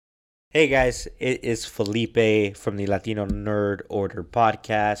Hey guys, it is Felipe from the Latino Nerd Order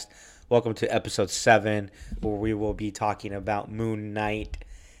podcast. Welcome to episode 7, where we will be talking about Moon Knight,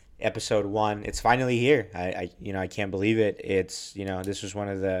 episode 1. It's finally here. I can't believe it. This was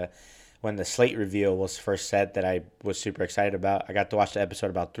when the slate reveal was first said that I was super excited about. I got to watch the episode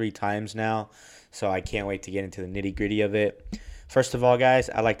about 3 times now, so I can't wait to get into the nitty gritty of it. First of all, guys,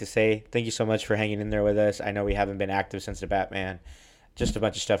 I'd like to say thank you so much for hanging in there with us. I know we haven't been active since the Batman, just a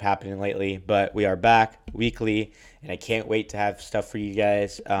bunch of stuff happening lately, but we are back weekly, and I can't wait to have stuff for you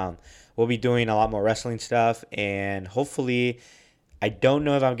guys. We'll be doing a lot more wrestling stuff, and hopefully, I don't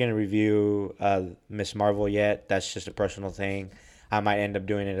know if I'm going to review Miss Marvel yet. That's just a personal thing. I might end up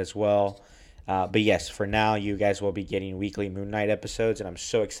doing it as well. But yes, for now, you guys will be getting weekly Moon Knight episodes, and I'm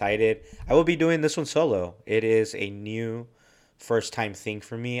so excited. I will be doing this one solo. It is a new first time thing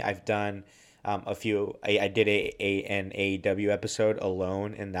for me. I've done a few. I did an AEW episode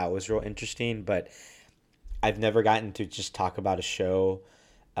alone, and that was real interesting. But I've never gotten to just talk about a show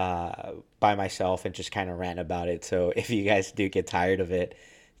by myself and just kind of rant about it. So if you guys do get tired of it,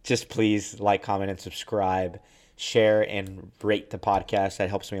 just please like, comment, and subscribe, share, and rate the podcast.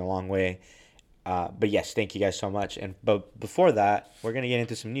 That helps me a long way. But yes, thank you guys so much. But before that, we're gonna get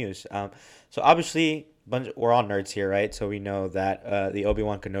into some news. So obviously, we're all nerds here, right? So we know that the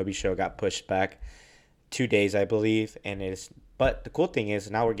Obi-Wan Kenobi show got pushed back 2 days, I believe, and it's. But the cool thing is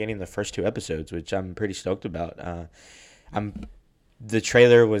now we're getting the first 2 episodes, which I'm pretty stoked about. I'm The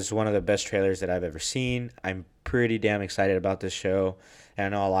trailer was one of the best trailers that I've ever seen. I'm pretty damn excited about this show, and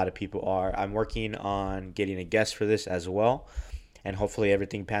I know a lot of people are. I'm working on getting a guest for this as well, and hopefully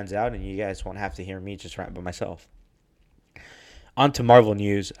everything pans out and you guys won't have to hear me just rant by myself. On to Marvel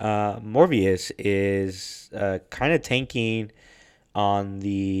news. Morbius is kind of tanking on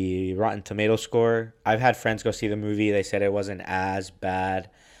the Rotten Tomato score. I've had friends go see the movie. They said it wasn't as bad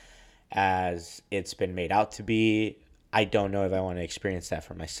as it's been made out to be. I don't know if I want to experience that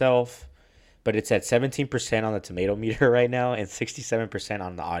for myself, but it's at 17% on the tomato meter right now and 67%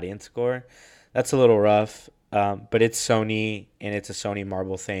 on the audience score. That's a little rough, but it's Sony and it's a Sony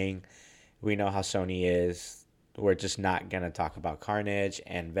Marvel thing. We know how Sony is. We're just not going to talk about Carnage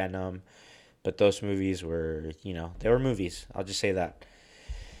and Venom, but those movies were, they were movies. I'll just say that.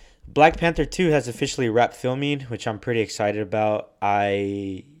 Black Panther 2 has officially wrapped filming, which I'm pretty excited about.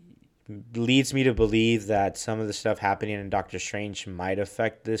 I leads me to believe that some of the stuff happening in Doctor Strange might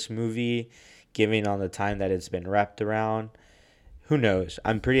affect this movie, given on the time that it's been wrapped around. Who knows?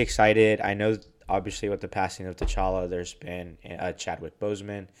 I'm pretty excited. I know, obviously, with the passing of T'Challa, there's been Chadwick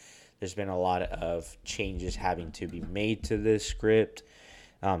Boseman. There's been a lot of changes having to be made to this script,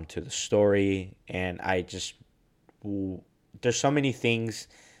 to the story, and there's so many things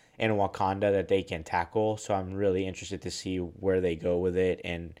in Wakanda that they can tackle. So I'm really interested to see where they go with it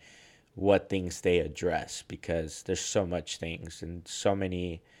and what things they address, because there's so much things and so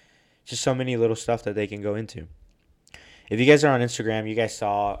many little stuff that they can go into. If you guys are on Instagram, you guys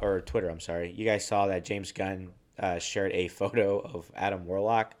saw, or Twitter, I'm sorry, you guys saw that James Gunn shared a photo of Adam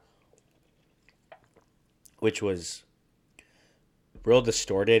Warlock, which was real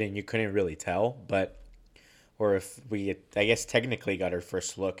distorted and you couldn't really tell. Or if we, I guess, technically got our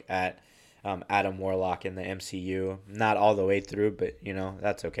first look at Adam Warlock in the MCU. Not all the way through, but,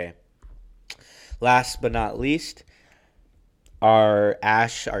 that's okay. Last but not least, our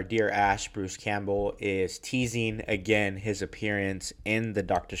dear Ash, Bruce Campbell, is teasing again his appearance in the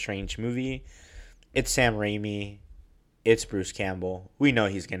Doctor Strange movie. It's Sam Raimi. It's Bruce Campbell. We know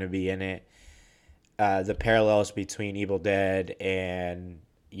he's going to be in it. The parallels between Evil Dead and,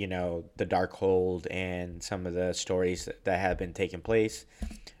 the Darkhold and some of the stories that have been taking place,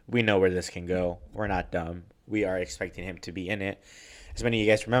 we know where this can go. We're not dumb. We are expecting him to be in it. As many of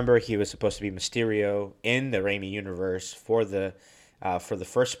you guys remember, he was supposed to be Mysterio in the Raimi universe for the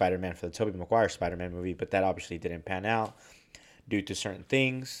first Spider-Man, for the Tobey Maguire Spider-Man movie, but that obviously didn't pan out due to certain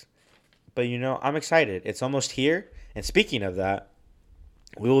things. But, I'm excited. It's almost here. And speaking of that,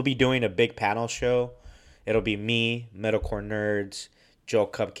 we will be doing a big panel show. It'll be me, Metalcore Nerds, Joe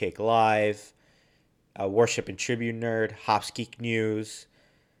Cupcake Live, Worship and Tribute Nerd, Hops Geek News.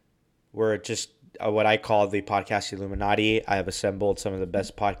 We're just what I call the podcast Illuminati. I have assembled some of the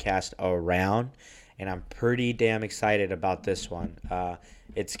best podcasts around, and I'm pretty damn excited about this one.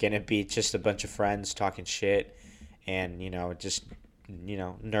 It's going to be just a bunch of friends talking shit and,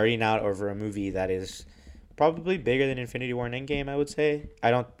 nerding out over a movie that is probably bigger than Infinity War and Endgame, I would say.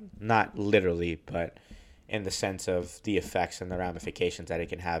 Not literally, but in the sense of the effects and the ramifications that it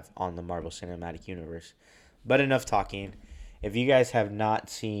can have on the Marvel Cinematic Universe. But enough talking. If you guys have not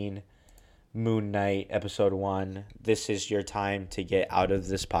seen Moon Knight episode 1, this is your time to get out of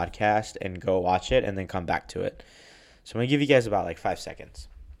this podcast and go watch it and then come back to it. So I'm going to give you guys about like 5 seconds.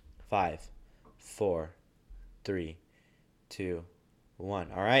 5, 4, 3, 2,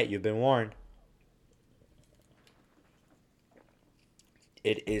 1. All right, you've been warned.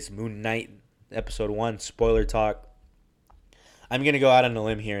 It is Moon Knight episode 1, spoiler talk. I'm going to go out on a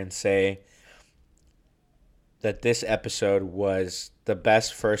limb here and say that this episode was the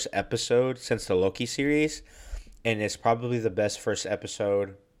best first episode since the Loki series, and it's probably the best first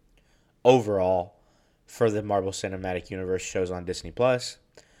episode overall for the Marvel Cinematic Universe shows on Disney Plus.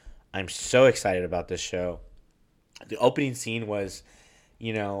 I'm so excited about this show. The opening scene was,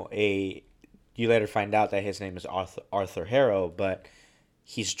 you later find out that his name is Arthur Harrow, but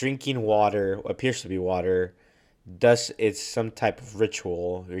he's drinking water, appears to be water. It's some type of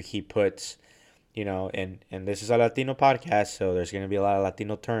ritual where he puts, and this is a Latino podcast, so there's going to be a lot of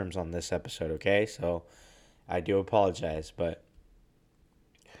Latino terms on this episode, okay? So I do apologize, but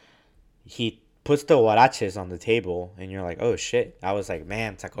he puts the huaraches on the table, and you're like, oh shit. I was like,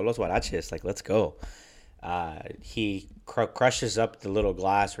 man, sacó los huaraches, like, let's go. He crushes up the little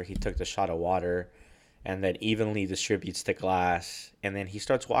glass where he took the shot of water, and then evenly distributes the glass, and then he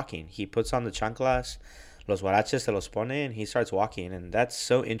starts walking. He puts on the chanclas, los huaraches se los pone, and he starts walking, and that's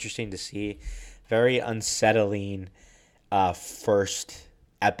so interesting to see. Very unsettling first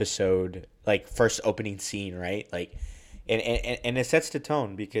episode, like first opening scene, right? Like, and it sets the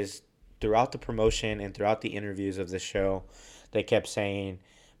tone because throughout the promotion and throughout the interviews of the show, they kept saying,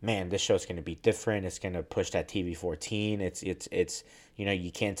 man, this show's going to be different. It's going to push that TV-14. It's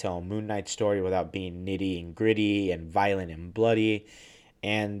you can't tell a Moon Knight story without being nitty and gritty and violent and bloody.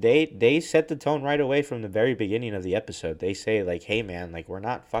 And they set the tone right away from the very beginning of the episode. They say, like, hey, man, like, we're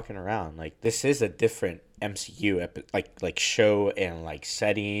not fucking around. Like, this is a different MCU like show and, like,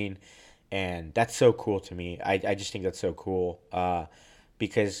 setting. And that's so cool to me. I just think that's so cool.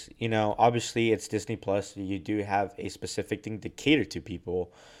 Because, obviously it's Disney Plus. You do have a specific thing to cater to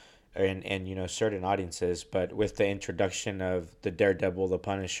people and certain audiences. But with the introduction of the Daredevil, the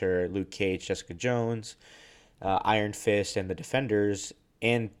Punisher, Luke Cage, Jessica Jones, Iron Fist, and the Defenders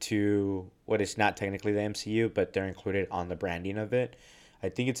into what is not technically the MCU, but they're included on the branding of it. I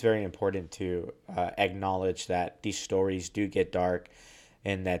think it's very important to acknowledge that these stories do get dark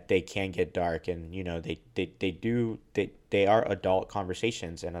and that they can get dark, and they are adult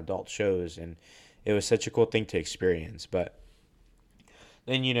conversations and adult shows, and it was such a cool thing to experience. But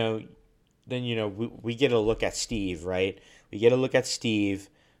then we get a look at Steve, right? We get a look at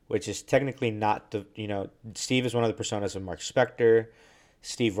Steve, which is technically not Steve is one of the personas of Mark Spector.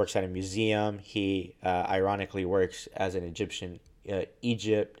 Steve works at a museum. He ironically works as an Egyptian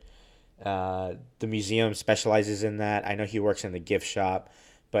Egypt. The museum specializes in that. I know he works in the gift shop,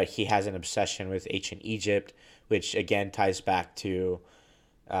 but he has an obsession with ancient Egypt, which again ties back to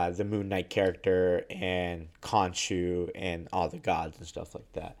the Moon Knight character and Khonshu and all the gods and stuff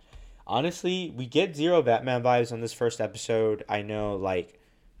like that. Honestly, we get zero Batman vibes on this first episode. I know, like,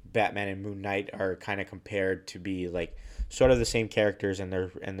 Batman and Moon Knight are kind of compared to be like sort of the same characters in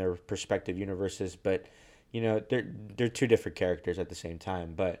their respective universes, but they're two different characters at the same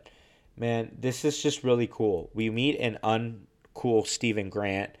time. But man, this is just really cool. We meet an uncool Stephen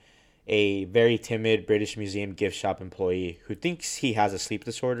Grant, a very timid British Museum gift shop employee who thinks he has a sleep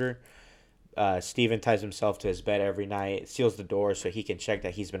disorder. Stephen ties himself to his bed every night, seals the door so he can check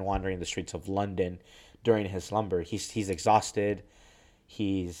that he's been wandering the streets of London during his slumber. He's exhausted.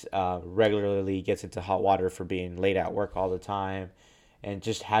 He's regularly gets into hot water for being late at work all the time and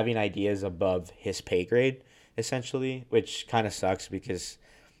just having ideas above his pay grade, essentially, which kind of sucks because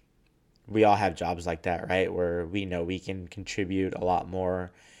we all have jobs like that, right? Where we know we can contribute a lot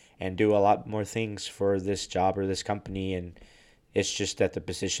more and do a lot more things for this job or this company. And it's just that the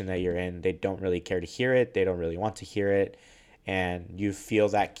position that you're in, they don't really care to hear it. They don't really want to hear it. And you feel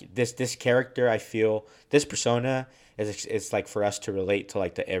that this character, I feel, this persona it's like for us to relate to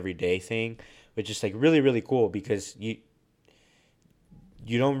like the everyday thing, which is like really, really cool because you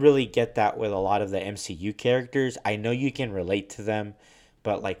don't really get that with a lot of the MCU characters. I know you can relate to them,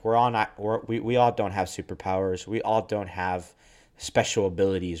 but like we all don't have superpowers. We all don't have special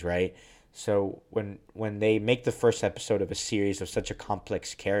abilities, right? So when they make the first episode of a series of such a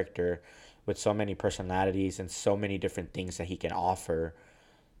complex character with so many personalities and so many different things that he can offer,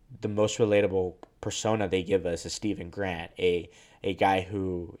 the most relatable persona they give us is Stephen Grant, a guy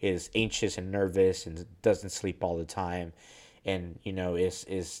who is anxious and nervous and doesn't sleep all the time, and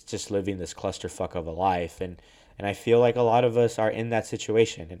is just living this clusterfuck of a life. And I feel like a lot of us are in that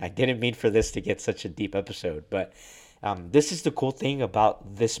situation. And I didn't mean for this to get such a deep episode, but This is the cool thing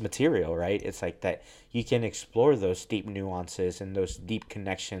about this material, right? It's like that you can explore those deep nuances and those deep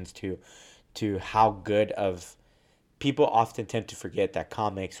connections to how good of people often tend to forget that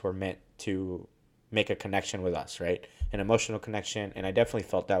comics were meant to make a connection with us, right? An emotional connection, and I definitely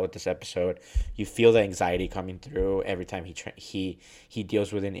felt that with this episode. You feel the anxiety coming through every time he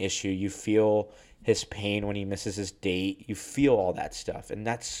deals with an issue. You feel his pain when he misses his date. You feel all that stuff, and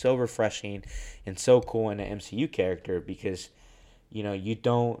that's so refreshing and so cool in an MCU character because you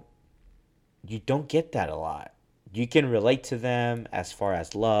don't get that a lot. You can relate to them as far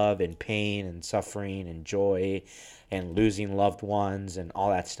as love and pain and suffering and joy and losing loved ones and all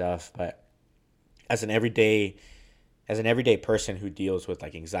that stuff, but as an everyday person who deals with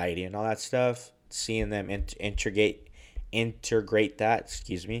like anxiety and all that stuff, seeing them integrate that,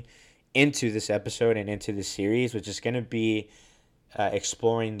 into this episode and into this series, which is going to be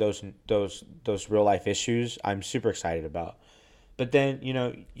exploring those real life issues, I'm super excited about. But then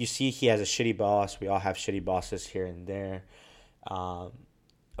you see he has a shitty boss. We all have shitty bosses here and there. Um,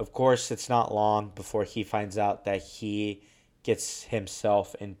 of course, it's not long before he finds out that he gets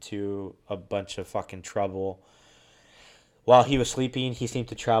himself into a bunch of fucking trouble. While he was sleeping, he seemed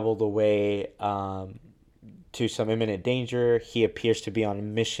to travel the way to some imminent danger. He appears to be on a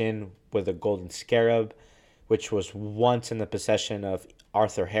mission with a golden scarab, which was once in the possession of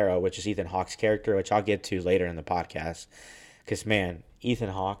Arthur Harrow, which is Ethan Hawke's character, which I'll get to later in the podcast. Because, man, Ethan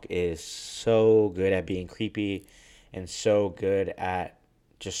Hawke is so good at being creepy and so good at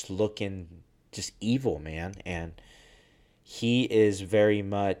just looking just evil, man. And he is very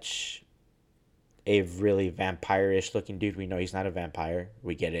much a really vampire-ish looking dude. We know he's not a vampire.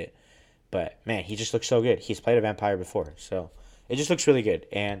 We get it. But, man, he just looks so good. He's played a vampire before. So it just looks really good.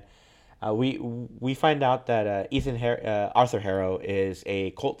 And we find out that Arthur Harrow is a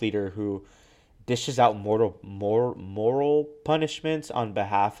cult leader who dishes out moral punishments on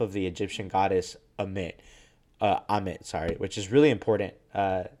behalf of the Egyptian goddess Amit, sorry, which is really important.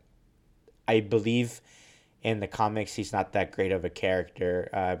 I believe in the comics he's not that great of a character.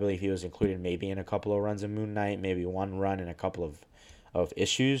 I believe he was included maybe in a couple of runs of Moon Knight, maybe one run in a couple of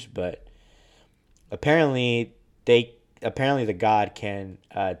issues, but apparently the god can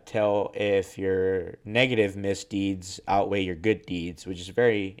tell if your negative misdeeds outweigh your good deeds, which is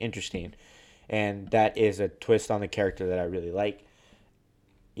very interesting. And that is a twist on the character that I really like.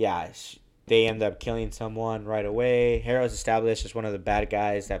 Yeah, they end up killing someone right away. Harrow's established as one of the bad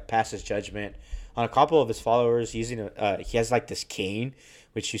guys that passes judgment on a couple of his followers using he has like this cane,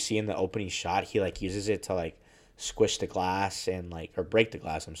 which you see in the opening shot. He like uses it to like squish the glass and like, or break the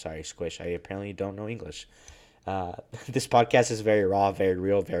glass. I'm sorry, squish. I apparently don't know English. This podcast is very raw, very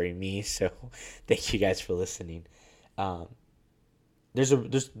real, very me. So thank you guys for listening. There's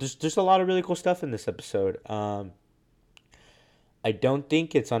a lot of really cool stuff in this episode. I don't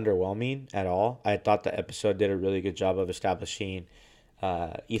think it's underwhelming at all. I thought the episode did a really good job of establishing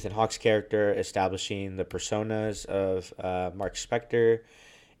Ethan Hawke's character, establishing the personas of Mark Spector,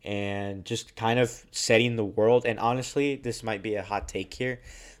 and just kind of setting the world. And honestly, this might be a hot take here,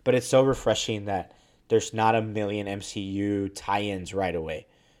 but it's so refreshing that there's not a million MCU tie-ins right away.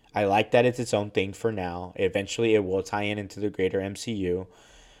 I like that it's its own thing for now. Eventually, it will tie in into the greater MCU.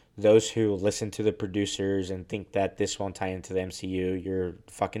 Those who listen to the producers and think that this won't tie into the MCU, you're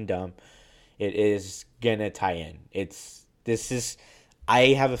fucking dumb. It is gonna tie in. I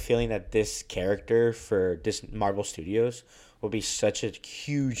have a feeling that this character for this Marvel Studios will be such a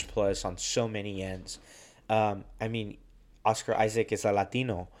huge plus on so many ends. I mean, Oscar Isaac is a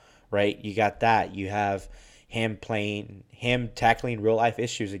Latino, right? You got that. You have him tackling real life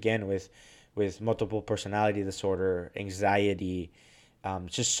issues again with multiple personality disorder, anxiety,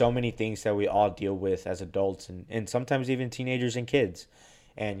 just so many things that we all deal with as adults and sometimes even teenagers and kids.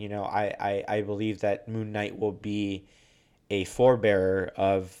 And I believe that Moon Knight will be a forebearer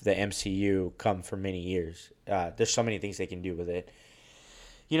of the MCU come for many years. There's so many things they can do with it.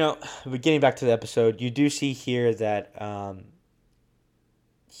 But getting back to the episode, you do see here that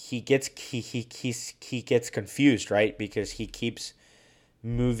he gets confused, right? Because he keeps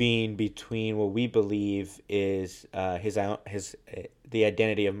moving between what we believe is the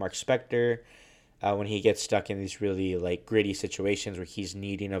identity of Mark Spector when he gets stuck in these really like gritty situations where he's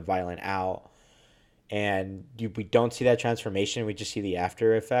needing a violent out, and we don't see that transformation. We just see the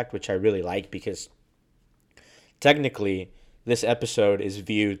after effect, which I really like because technically this episode is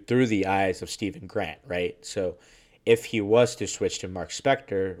viewed through the eyes of Stephen Grant, right? So if he was to switch to Mark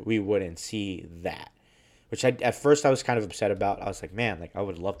Spector, we wouldn't see that. Which at first I was kind of upset about. I was like, man, like I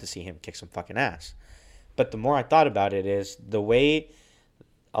would love to see him kick some fucking ass. But the more I thought about it is the way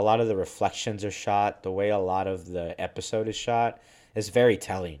a lot of the reflections are shot, the way a lot of the episode is shot is very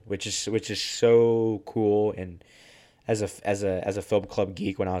telling, which is so cool. And as a film club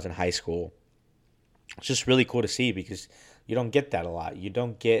geek when I was in high school, it's just really cool to see because you don't get that a lot. You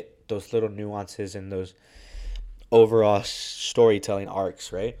don't get those little nuances and those overall storytelling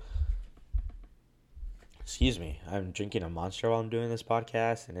arcs, right? Excuse me. I'm drinking a Monster while I'm doing this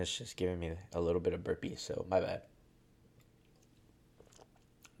podcast, and it's just giving me a little bit of burpee, so my bad.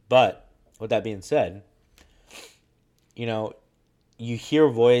 But with that being said, you know, you hear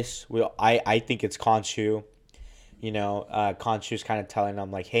a voice. I think it's Khonshu. Khonshu's kind of telling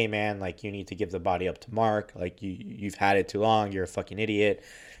them like, "Hey, man, like you need to give the body up to Mark. Like you've had it too long. You're a fucking idiot."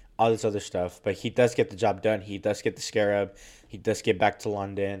 All this other stuff, but he does get the job done. He does get the scarab. He does get back to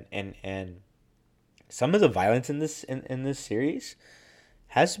London, and some of the violence in this series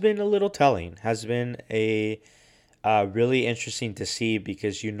has been a little telling. Has been a really interesting to see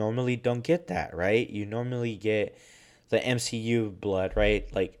because you normally don't get that, right? You normally get the MCU blood,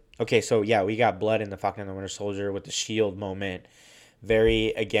 right? Like, okay, so yeah, we got blood in the Falcon and the Winter Soldier with the shield moment.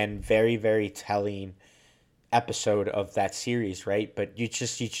 Very, very telling episode of that series, right? But you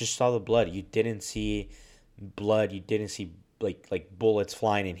just saw the blood. You didn't see blood. You didn't see like bullets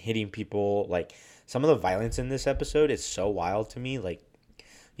flying and hitting people. Like some of the violence in this episode is so wild to me. Like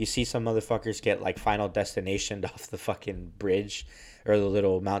you see some motherfuckers get like final destination off the fucking bridge or the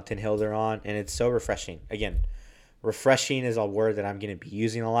little mountain hill they're on, and it's so refreshing. Again, refreshing is a word that I'm going to be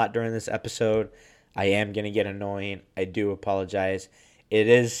using a lot during this episode. I am going to get annoying. I do apologize. It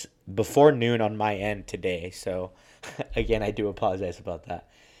is before noon on my end today, so again, I do apologize about that.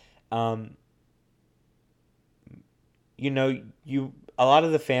 Um, you a lot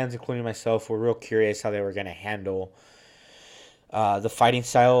of the fans, including myself, were real curious how they were going to handle the fighting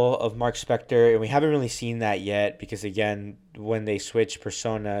style of Mark Spector, and we haven't really seen that yet because again, when they switch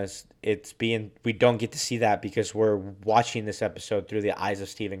personas, we don't get to see that because we're watching this episode through the eyes of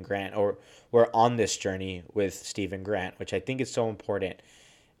Stephen Grant, or we're on this journey with Stephen Grant, which I think is so important.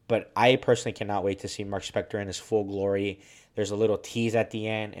 But I personally cannot wait to see Mark Spector in his full glory. There's a little tease at the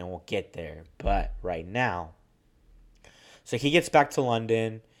end, and we'll get there. But right now, so he gets back to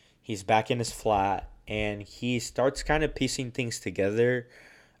London. He's back in his flat, and he starts kind of piecing things together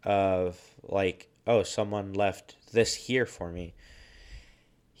of like, oh, someone left this here for me.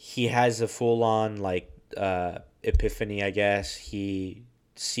 He has a full on like epiphany, I guess. He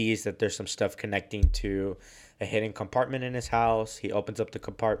sees that there's some stuff connecting to a hidden compartment in his house. He opens up the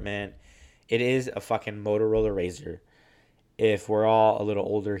compartment. It is a fucking Motorola Razor. If we're all a little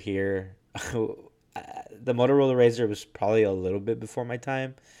older here, the Motorola Razor was probably a little bit before my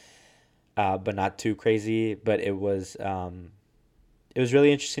time, but not too crazy. But it was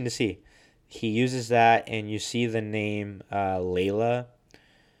really interesting to see. He uses that, and you see the name Layla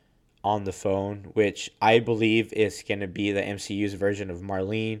on the phone, which I believe is going to be the MCU's version of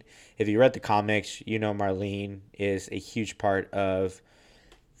Marlene. If you read the comics, you know Marlene is a huge part of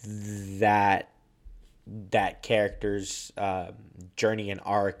that character's journey and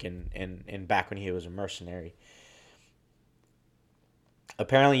arc and back when he was a mercenary.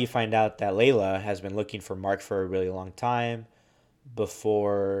 Apparently, you find out that Layla has been looking for Mark for a really long time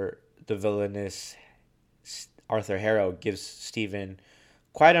before the villainous Arthur Harrow gives Stephen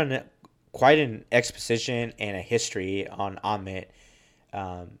quite an exposition and a history on Amit.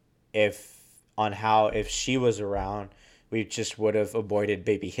 If on how if she was around, we just would have avoided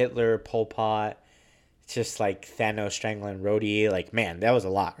baby Hitler, Pol Pot, just like Thanos strangling Rhodey. Like, man, that was a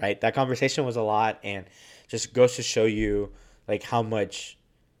lot, right? That conversation was a lot, and just goes to show you like how much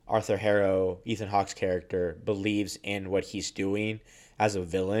Arthur Harrow, Ethan Hawke's character, believes in what he's doing as a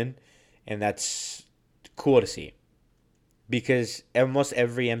villain, and that's cool to see because almost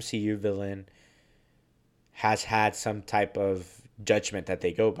every MCU villain has had some type of judgment that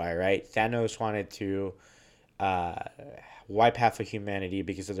they go by, right? Thanos wanted to uh, wipe half of humanity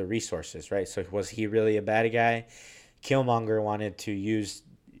because of the resources, right? So was he really a bad guy? Killmonger wanted to use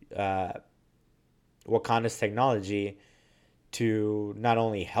uh, Wakanda's technology to not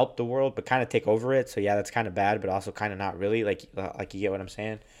only help the world but kind of take over it. So yeah, that's kind of bad, but also kind of not really. Like you get what I'm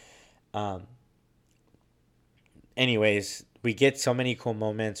saying. Um, anyways, we get so many cool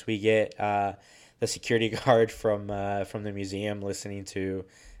moments. We get the security guard from the museum listening to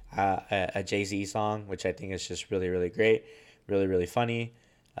a Jay-Z song, which I think is just really, really great, really, really funny.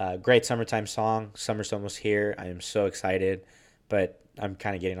 Great summertime song. Summer's almost here. I am so excited, but I'm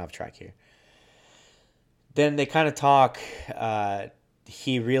kind of getting off track here. Then they kind of talk.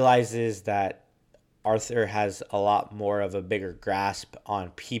 He realizes that Arthur has a lot more of a bigger grasp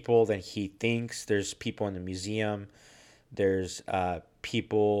on people than he thinks. There's people in the museum. There's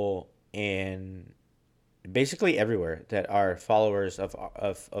people in basically everywhere that are followers of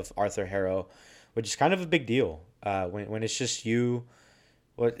Arthur Harrow, which is kind of a big deal. When it's just you,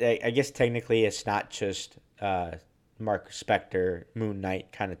 well, I guess technically it's not just Mark Spector, Moon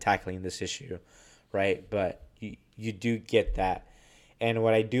Knight kind of tackling this issue, right? But you do get that. And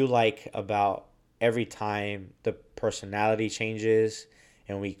what I do like about every time the personality changes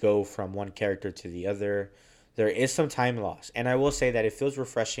and we go from one character to the other, there is some time loss. And I will say that it feels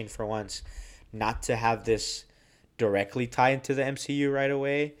refreshing for once not to have this directly tie into the MCU right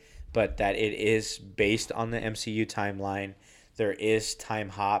away, but that it is based on the MCU timeline. There is time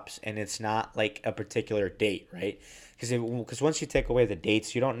hops, and it's not like a particular date, right? Because once you take away the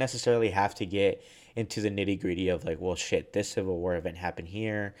dates, you don't necessarily have to get into the nitty gritty of like, well, shit, this Civil War event happened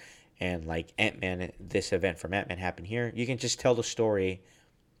here, and like Ant-Man, this event from Ant-Man happened here. You can just tell the story,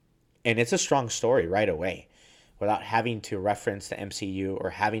 and it's a strong story right away without having to reference the MCU or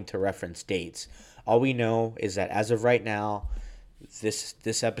having to reference dates. All we know is that as of right now,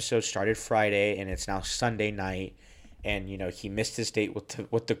 this episode started Friday and it's now Sunday night, and you know he missed his date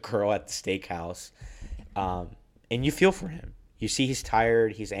with the girl at the steakhouse, and you feel for him. You see he's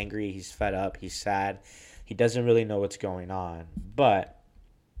tired, he's angry, he's fed up, he's sad, he doesn't really know what's going on. But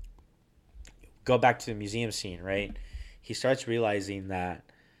go back to the museum scene, right? He starts realizing that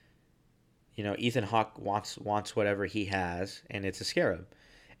you know Ethan Hawke wants whatever he has, and it's a scarab.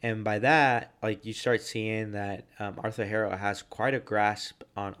 And by that, like you start seeing that Arthur Harrow has quite a grasp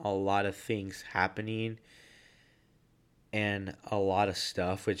on a lot of things happening and a lot of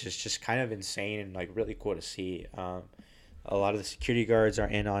stuff, which is just kind of insane and like really cool to see. A lot of the security guards are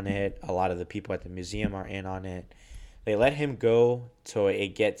in on it. A lot of the people at the museum are in on it. They let him go till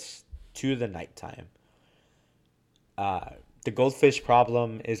it gets to the nighttime. The goldfish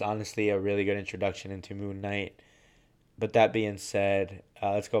problem is honestly a really good introduction into Moon Knight. But that being said,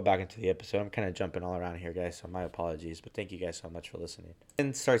 let's go back into the episode. I'm kind of jumping all around here, guys, so my apologies. But thank you guys so much for listening.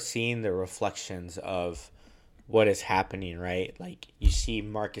 And start seeing the reflections of what is happening, right? Like, you see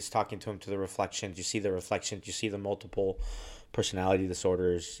Marcus talking to him to the reflections. You see the reflections. You see the multiple personality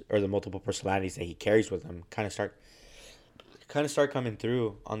disorders or the multiple personalities that he carries with him kind of start coming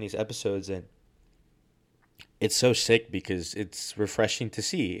through on these episodes. And it's so sick because it's refreshing to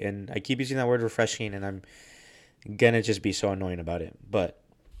see. And I keep using that word refreshing, and I'm gonna just be so annoying about it. But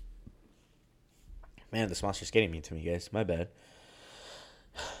man, this monster's getting me to me, guys. My bad.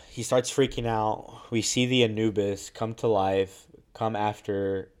 He starts freaking out. We see the Anubis come to life, come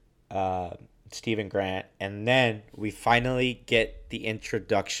after Stephen Grant, and then we finally get the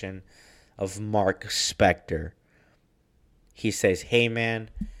introduction of Mark Spector. He says, "Hey man,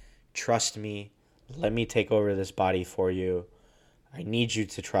 trust me. Let me take over this body for you. I need you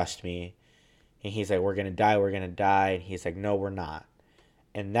to trust me." And he's like, we're going to die. And he's like, no, we're not.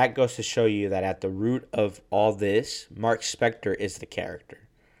 And that goes to show you that at the root of all this, Mark Spector is the character.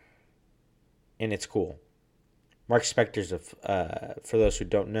 And it's cool. Mark Spector's, for those who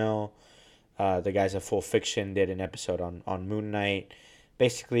don't know, the guy's a Full Fiction, did an episode on Moon Knight.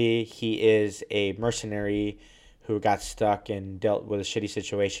 Basically, he is a mercenary who got stuck and dealt with a shitty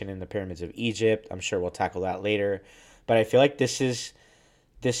situation in the pyramids of Egypt. I'm sure we'll tackle that later. But I feel like this is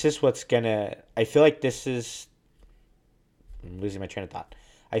what's gonna. I feel like this is. I'm losing my train of thought.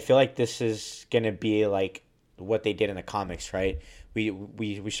 I feel like this is gonna be like what they did in the comics, right?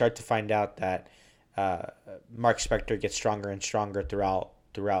 We start to find out that Mark Spector gets stronger and stronger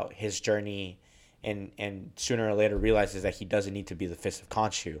throughout his journey, and sooner or later realizes that he doesn't need to be the Fist of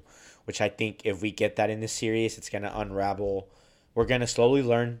Khonshu, which I think if we get that in this series, it's gonna unravel. We're gonna slowly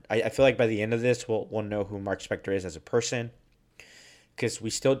learn. I feel like by the end of this, we'll know who Mark Spector is as a person. Because we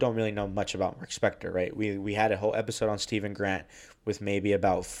still don't really know much about Mark Spector, right? We had a whole episode on Stephen Grant with maybe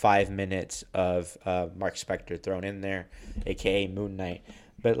about 5 minutes of Mark Spector thrown in there, aka Moon Knight.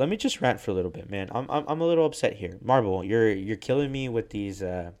 But let me just rant for a little bit, man. I'm a little upset here. Marvel, you're killing me with these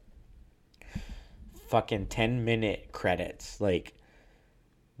fucking 10-minute credits. Like,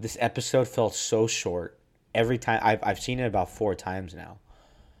 this episode felt so short. Every time I've seen it about 4 times now.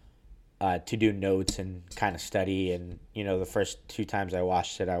 To do notes and kind of study, and you know the first 2 times I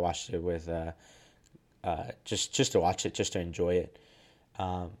watched it with just to watch it, just to enjoy it,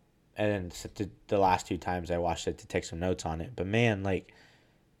 and then the last 2 times I watched it to take some notes on it. But man, like,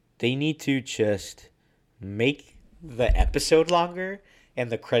 they need to just make the episode longer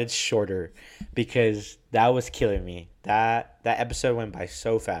and the credits shorter, because that was killing me. That episode went by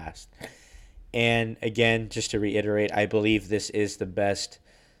so fast. And again, just to reiterate, I believe this is the best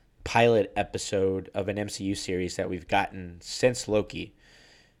pilot episode of an MCU series that we've gotten since Loki.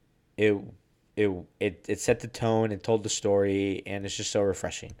 it set the tone, it told the story, and it's just so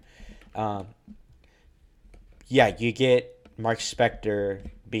refreshing. Um, yeah, you get Mark Spector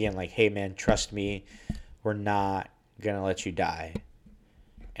being like, "Hey man, trust me, we're not gonna let you die."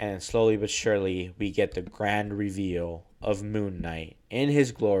 And slowly but surely, we get the grand reveal of Moon Knight in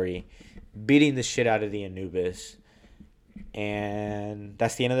his glory, beating the shit out of the Anubis, and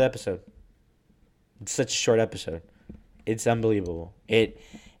that's the end of the episode. It's such a short episode. It's unbelievable.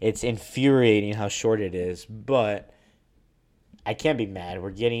 It's infuriating how short it is, but I can't be mad. We're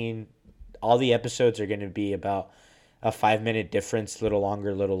getting all the episodes are going to be about a 5 minute difference, a little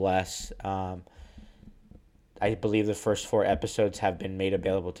longer, a little less. I believe the first 4 episodes have been made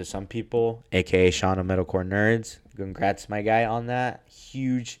available to some people, aka Sean of Metalcore Nerds. Congrats, my guy, on that.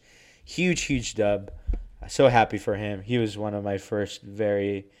 Huge, huge, huge dub. So happy for him. He was one of my first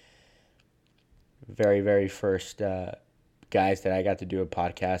very, very, very first guys that I got to do a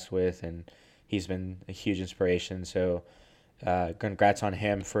podcast with, and he's been a huge inspiration. So congrats on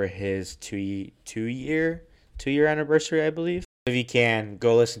him for his two-year anniversary, I believe. If you can,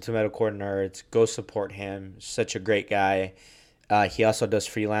 go listen to Metalcore Nerds. Go support him. Such a great guy. He also does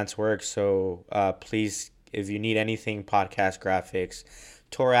freelance work, so please, if you need anything, podcast graphics,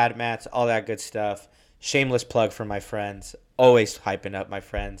 tour ad mats, all that good stuff. Shameless plug for my friends. Always hyping up my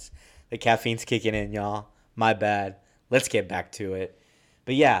friends. The caffeine's kicking in, y'all. My bad. Let's get back to it.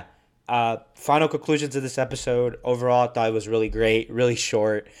 But yeah, final conclusions of this episode. Overall, I thought it was really great, really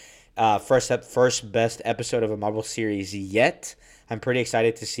short. First best episode of a Marvel series yet. I'm pretty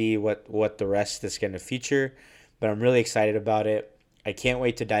excited to see what the rest is going to feature, but I'm really excited about it. I can't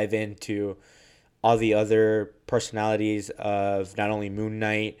wait to dive into all the other personalities of not only Moon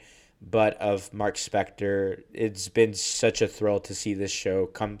Knight, but of Mark Spector. It's been such a thrill to see this show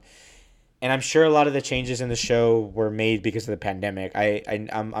come. And I'm sure a lot of the changes in the show were made because of the pandemic.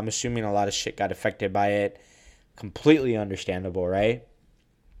 I'm assuming a lot of shit got affected by it. Completely understandable, right?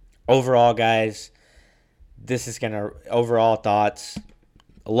 Overall, guys, this is overall thoughts.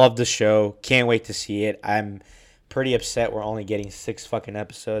 Love the show. Can't wait to see it. I'm pretty upset we're only getting 6 fucking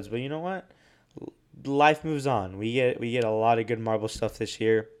episodes, but you know what? Life moves on. We get a lot of good Marvel stuff this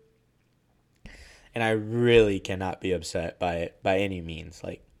year, and I really cannot be upset by it by any means.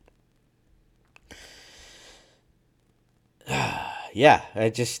 Like, yeah,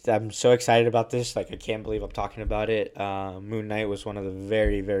 I'm so excited about this. Like, I can't believe I'm talking about it. Moon Knight was one of the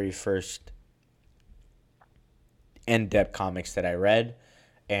very, very first in-depth comics that I read,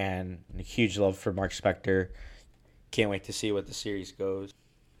 and a huge love for Mark Spector. Can't wait to see what the series goes.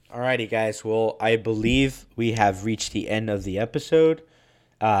 Alrighty, guys. Well, I believe we have reached the end of the episode.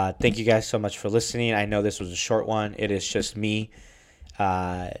 Thank you guys so much for listening. I know this was a short one. It is just me.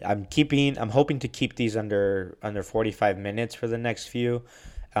 I'm hoping to keep these under 45 minutes for the next few,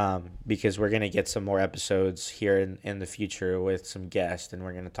 because we're gonna get some more episodes here in the future with some guests, and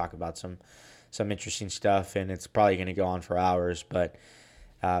we're gonna talk about some interesting stuff, and it's probably gonna go on for hours. But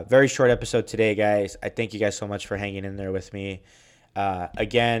very short episode today, guys. I thank you guys so much for hanging in there with me.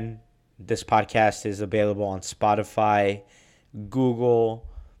 Again, this podcast is available on Spotify, Google,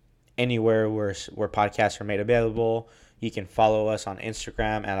 anywhere where podcasts are made available. You can follow us on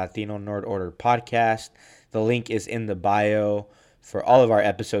Instagram at Latino Nerd Order Podcast. The link is in the bio for all of our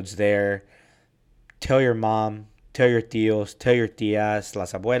episodes there. Tell your mom, tell your tios, tell your tias,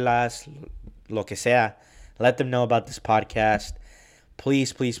 las abuelas, lo que sea. Let them know about this podcast.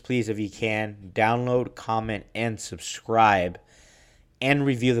 Please, please, please, if you can, download, comment, and subscribe, and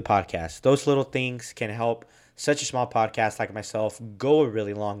review the podcast. Those little things can help such a small podcast like myself go a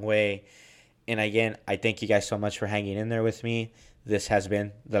really long way. And again, I thank you guys so much for hanging in there with me. This has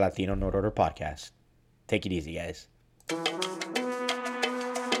been the Latino Nerd Order Podcast. Take it easy, guys.